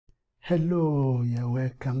Hello, you're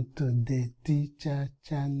welcome to the Teacher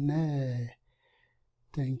Channel.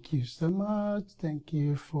 Thank you so much. Thank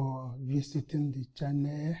you for visiting the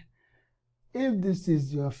channel. If this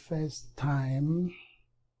is your first time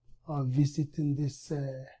of visiting this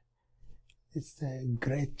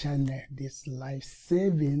great channel, this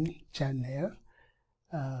life-saving channel,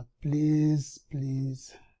 please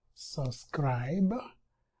subscribe,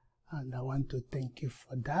 and I want to thank you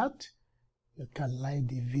for that. You can like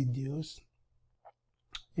the videos,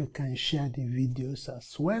 you can share the videos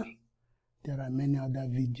as well. There are many other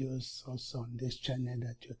videos also on this channel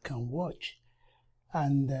that you can watch.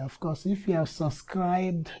 And of course, if you have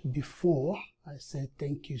subscribed before, I say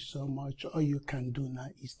thank you so much. All you can do now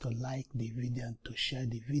is to like the video and to share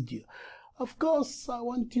the video. Of course, I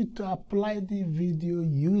want you to apply the video,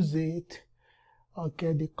 use it.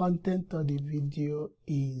 Okay, the content of the video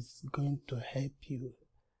is going to help you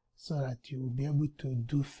so that you will be able to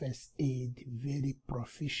do first aid very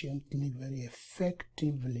proficiently, very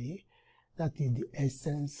effectively. That is the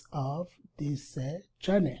essence of this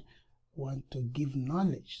channel. We want to give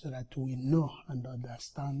knowledge so that we know and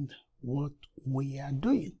understand what we are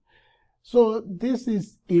doing. So this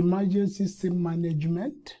is emergency scene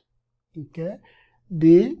management. Okay,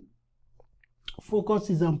 the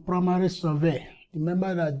focus is on primary survey.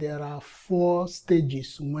 Remember that there are 4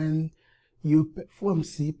 stages when you perform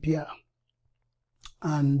CPR,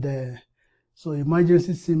 and so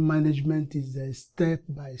emergency scene management is a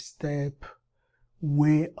step-by-step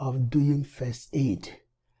way of doing first aid,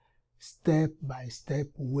 step-by-step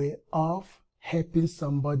way of helping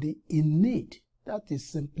somebody in need. That is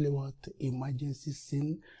simply what emergency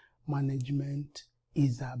scene management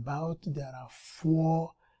is about. There are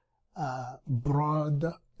 4 broad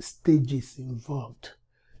stages involved.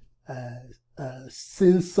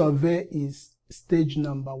 Scene survey is stage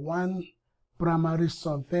number 1, primary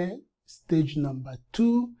survey stage number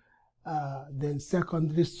 2, then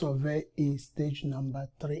secondary survey is stage number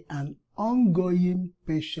 3, and ongoing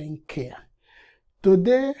patient care.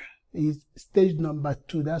 Today is stage number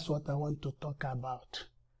 2. That's what I want to talk about,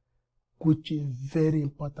 which is very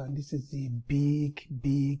important. This is a big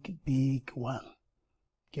one.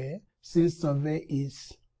 Okay, scene survey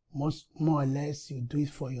is more or less you do it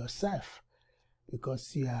for yourself,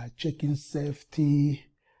 because you are checking safety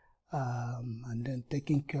and then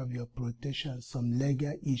taking care of your protection, some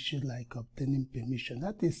legal issues like obtaining permission.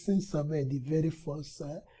 That is scene survey, the very first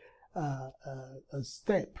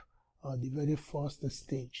step, or the very first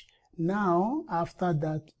stage. Now, after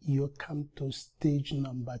that, you come to stage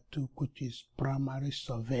number 2, which is primary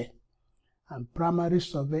survey. And primary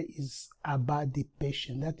survey is about the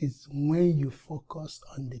patient. That is when you focus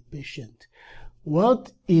on the patient.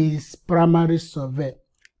 What is primary survey?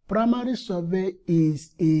 Primary survey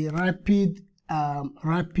is a rapid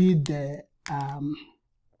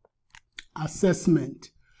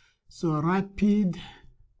assessment. Rapid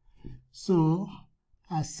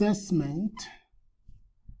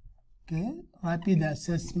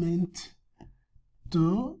assessment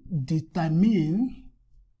to determine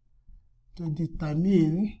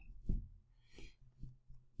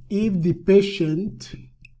if the patient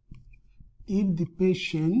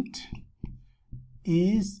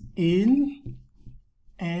is in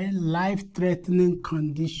a life-threatening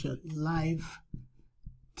condition.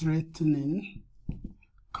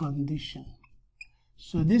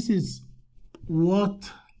 So this is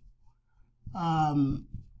what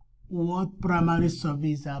primary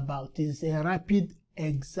survey is about. It's a rapid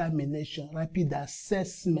examination, rapid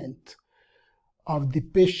assessment of the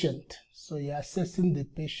patient. So you're assessing the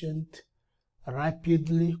patient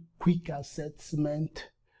rapidly, quick assessment.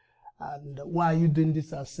 And why are you doing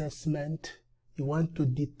this assessment? You want to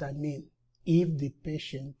determine if the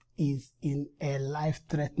patient is in a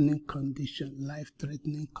life-threatening condition.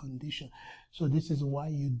 So this is why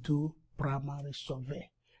you do primary survey.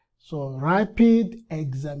 So rapid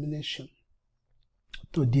examination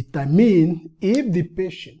to determine if the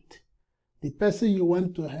person you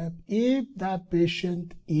want to help, if that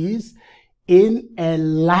patient is in a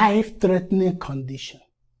life-threatening condition.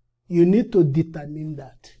 You need to determine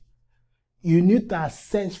that. You need to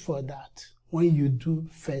assess for that when you do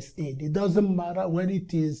first aid. It doesn't matter whether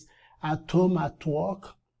it is at home, at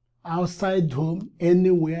work, outside home,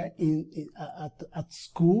 anywhere, at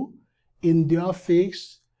school, in the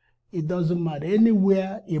office. It doesn't matter.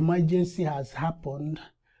 Anywhere emergency has happened,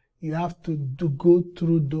 you have to go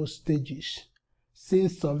through those stages. Scene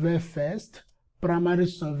survey first, primary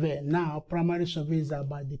survey. Now, primary survey is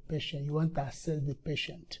about the patient. You want to assess the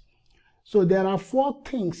patient. So there are 4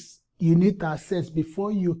 things you need to assess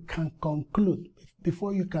before you can conclude,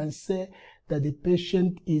 before you can say that the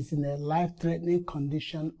patient is in a life-threatening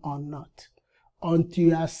condition or not. Until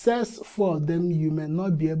you assess 4 of them, you may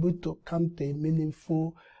not be able to come to a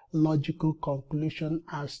meaningful, logical conclusion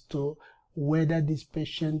as to whether this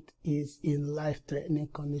patient is in life-threatening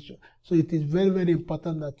condition. So it is very, very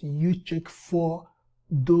important that you check 4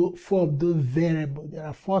 of those variables. There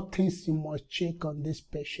are 4 things you must check on this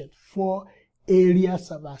patient, 4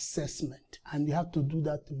 areas of assessment, and you have to do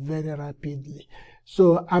that very rapidly.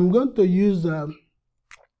 So I'm going to use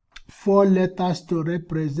 4 letters to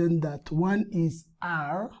represent that. One is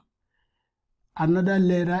R, another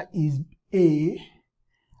letter is A,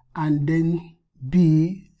 and then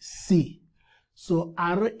B, C. So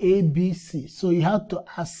R, A, B, C. So you have to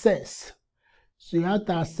assess.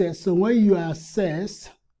 So when you assess,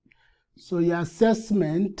 so your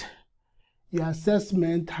assessment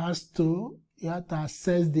has to, you have to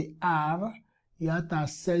assess the R, you have to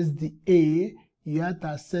assess the A, you have to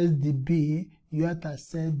assess the B, you have to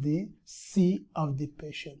assess the C of the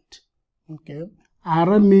patient. Okay.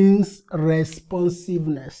 R means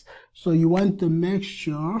responsiveness. So you want to make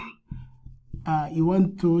sure, you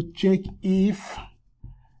want to check if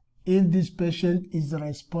this patient is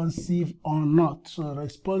responsive or not. So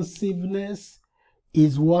responsiveness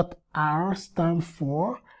is what R stands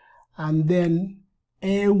for. And then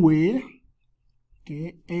airway,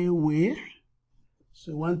 okay, airway.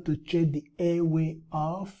 So you want to check the airway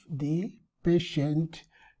of the patient.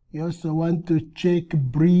 You also want to check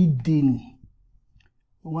breathing.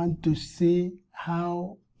 You want to see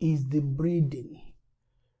how is the breathing.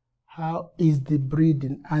 How is the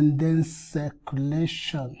breathing? And then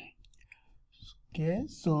circulation. Okay,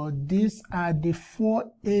 so these are the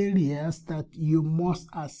 4 areas that you must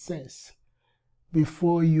assess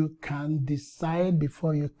before you can decide,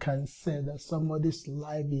 before you can say that somebody's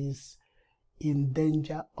life is in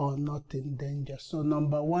danger or not in danger. So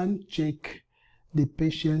number 1, check the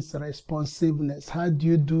patient's responsiveness. How do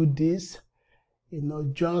you do this? You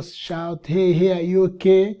know, just shout, hey, hey, are you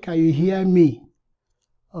okay? Can you hear me?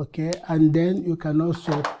 Okay, and then you can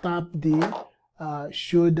also tap the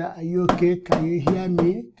shoulder. Are you okay? Can you hear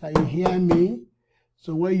me? Can you hear me?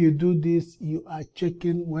 So when you do this, you are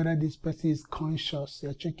checking whether this person is conscious.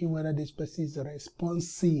 You're checking whether this person is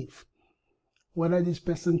responsive, whether this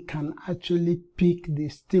person can actually pick the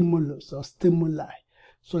stimulus or stimuli.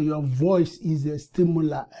 So your voice is a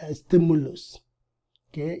stimulus.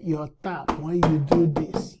 Okay, your tap, when you do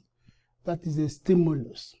this, that is a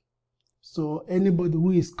stimulus. So anybody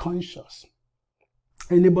who is conscious,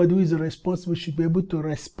 anybody who is responsible should be able to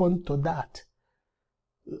respond to that.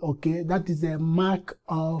 Okay, that is a mark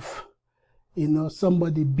of, you know,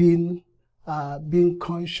 somebody being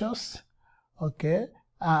conscious. Okay,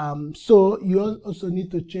 so you also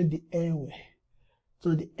need to check the airway.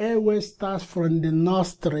 So the airway starts from the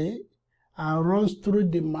nostril and runs through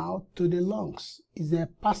the mouth to the lungs. It's a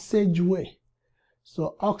passageway.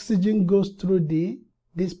 So oxygen goes through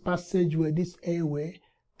this passageway, this airway,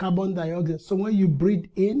 carbon dioxide. So when you breathe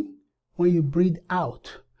in, when you breathe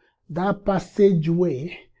out, that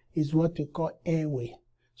passageway is what you call airway.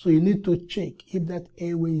 So you need to check if that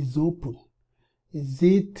airway is open. Is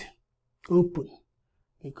it open?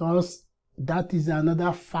 Because that is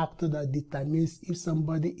another factor that determines if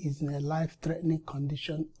somebody is in a life-threatening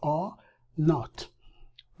condition or not.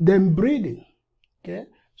 Then breathing. Okay,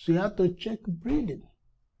 so you have to check breathing.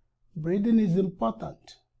 Breathing is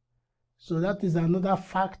important. So that is another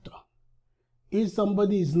factor. If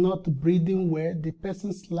somebody is not breathing well, the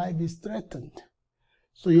person's life is threatened.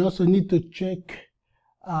 So you also need to check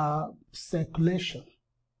circulation.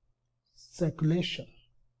 Circulation.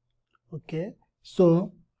 Okay,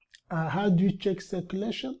 so how do you check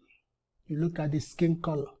circulation? You look at the skin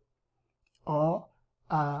color or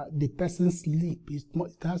the person's lip. It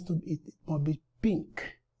must be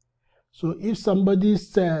pink. So if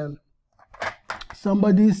somebody's skin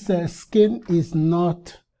is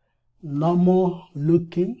not normal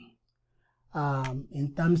looking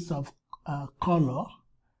in terms of color,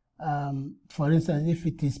 for instance, if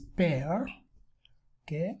it is pale,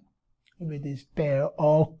 okay, if it is pale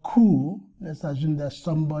or cool, let's assume that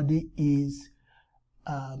somebody is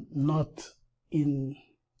not in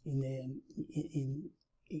an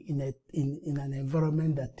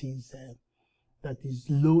environment that is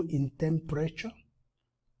low in temperature.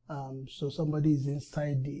 So somebody is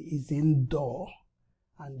is indoor,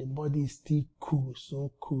 and the body is still cool,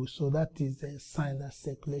 so cool. So that is a sign that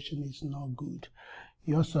circulation is not good.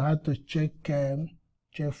 You also have to check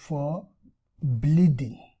for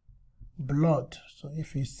bleeding, blood. So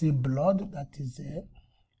if you see blood, that is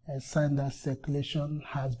a sign that circulation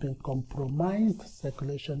has been compromised.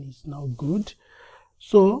 Circulation is not good.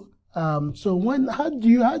 So So how do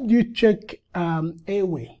you check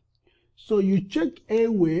airway? So you check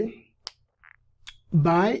airway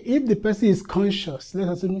by, if the person is conscious.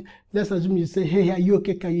 Let's assume you say, hey, are you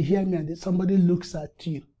okay? Can you hear me? And somebody looks at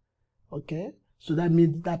you. Okay, so that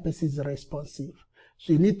means that person is responsive.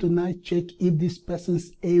 So you need to now check if this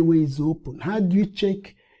person's airway is open. How do you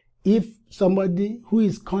check if somebody who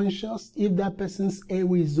is conscious, if that person's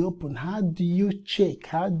airway is open? How do you check?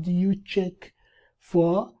 How do you check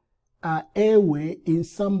for airway in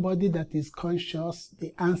somebody that is conscious?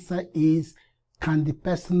 The answer is, can the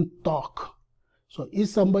person talk? So if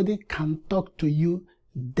somebody can talk to you,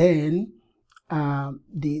 then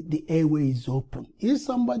the airway is open. If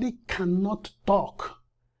somebody cannot talk,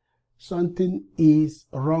 something is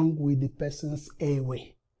wrong with the person's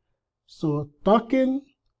airway. So talking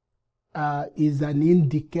is an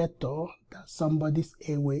indicator that somebody's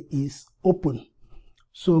airway is open.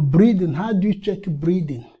 So breathing, how do you check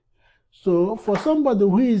breathing? So for somebody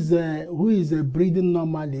who is breathing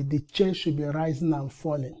normally, the chest should be rising and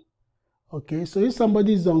falling. Okay, so if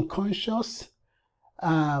somebody is unconscious,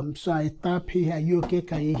 so I tap here, are you okay?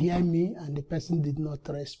 Can you hear me? And the person did not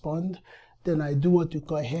respond. Then I do what you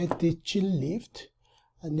call head chin lift,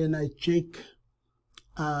 and then I check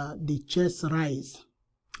the chest rise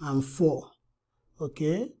and fall.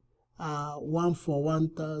 Okay, 1 for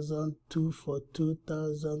 1,000, 2 for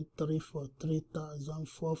 2,000, 3 for 3,000,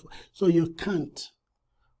 4 for. So you count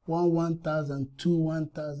 1, 1,000, 2,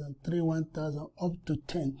 1,000, 3, 1,000, up to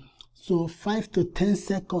 10. So 5 to 10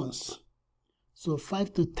 seconds. So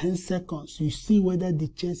 5 to 10 seconds, you see whether the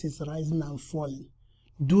chest is rising and falling.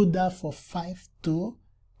 Do that for 5 to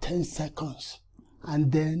 10 seconds,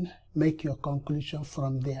 and then make your conclusion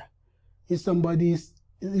from there. If somebody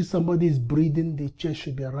is breathing, the chest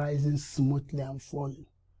should be rising smoothly and falling.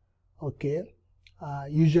 Okay.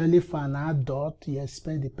 Usually for an adult, you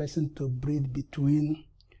expect the person to breathe between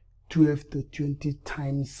 12 to 20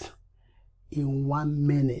 times in 1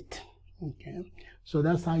 minute. Okay. So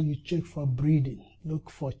that's how you check for breathing.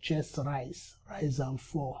 Look for chest rise and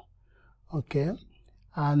fall. Okay.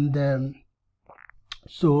 And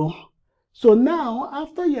so now,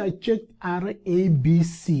 after you have checked R, A, B,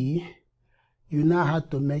 C, you now have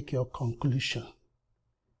to make your conclusion.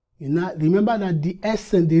 You now remember that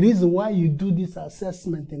the reason why you do this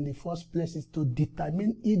assessment in the first place is to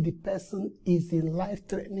determine if the person is in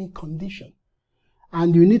life-threatening condition.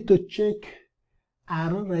 And you need to check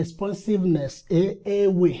R, responsiveness, A,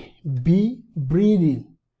 airway, B,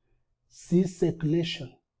 breathing, C,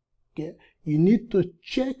 circulation. Okay, you need to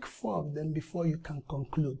check 4 of them before you can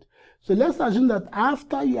conclude. So let's assume that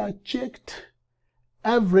after you have checked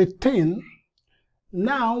everything,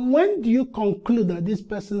 now when do you conclude that this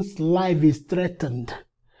person's life is threatened?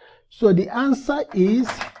 So the answer is,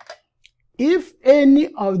 if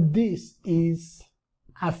any of this is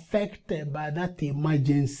affected by that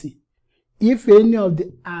emergency, if any of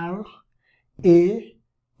the R, A,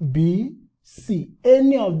 B, C,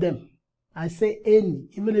 any of them, I say any,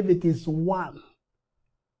 even if it is 1.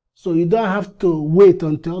 So you don't have to wait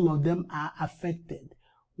until all of them are affected.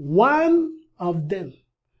 1 of them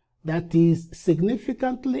that is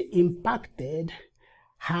significantly impacted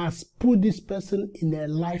has put this person in a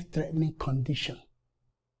life-threatening condition.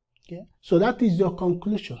 Okay? So that is your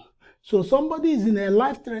conclusion. So somebody is in a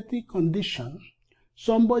life-threatening condition.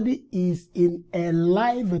 Somebody is in a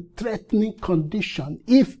life-threatening condition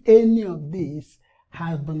if any of these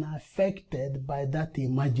has been affected by that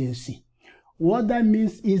emergency. What that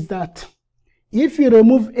means is that if you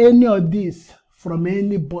remove any of these from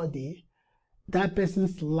anybody, that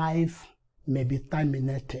person's life may be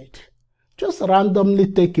terminated. Just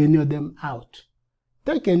randomly take any of them out.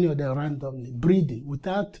 Take any of them randomly. Breathing.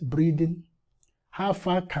 Without breathing, how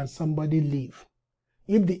far can somebody live?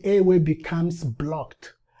 If the airway becomes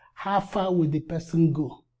blocked, how far will the person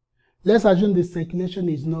go? Let's assume the circulation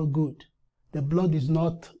is not good. The blood is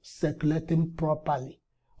not circulating properly,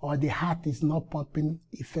 or the heart is not pumping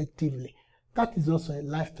effectively. That is also a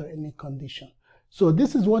life-threatening condition. So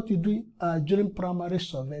this is what you do during primary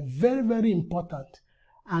survey. Very, very important.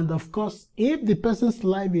 And of course, if the person's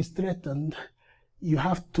life is threatened, you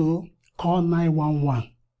have to call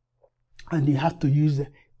 911. And you have to use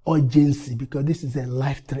urgency, because this is a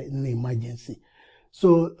life-threatening emergency.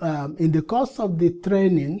 So in the course of the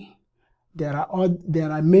training, there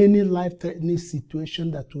are many life-threatening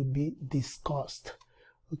situations that will be discussed.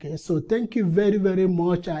 Okay, so thank you very, very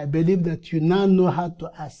much. I believe that you now know how to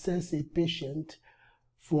assess a patient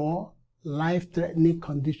for life-threatening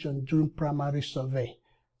condition during primary survey.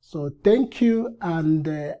 So thank you, and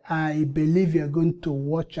I believe you're going to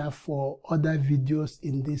watch out for other videos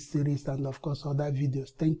in this series and of course other videos.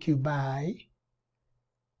 Thank you. Bye.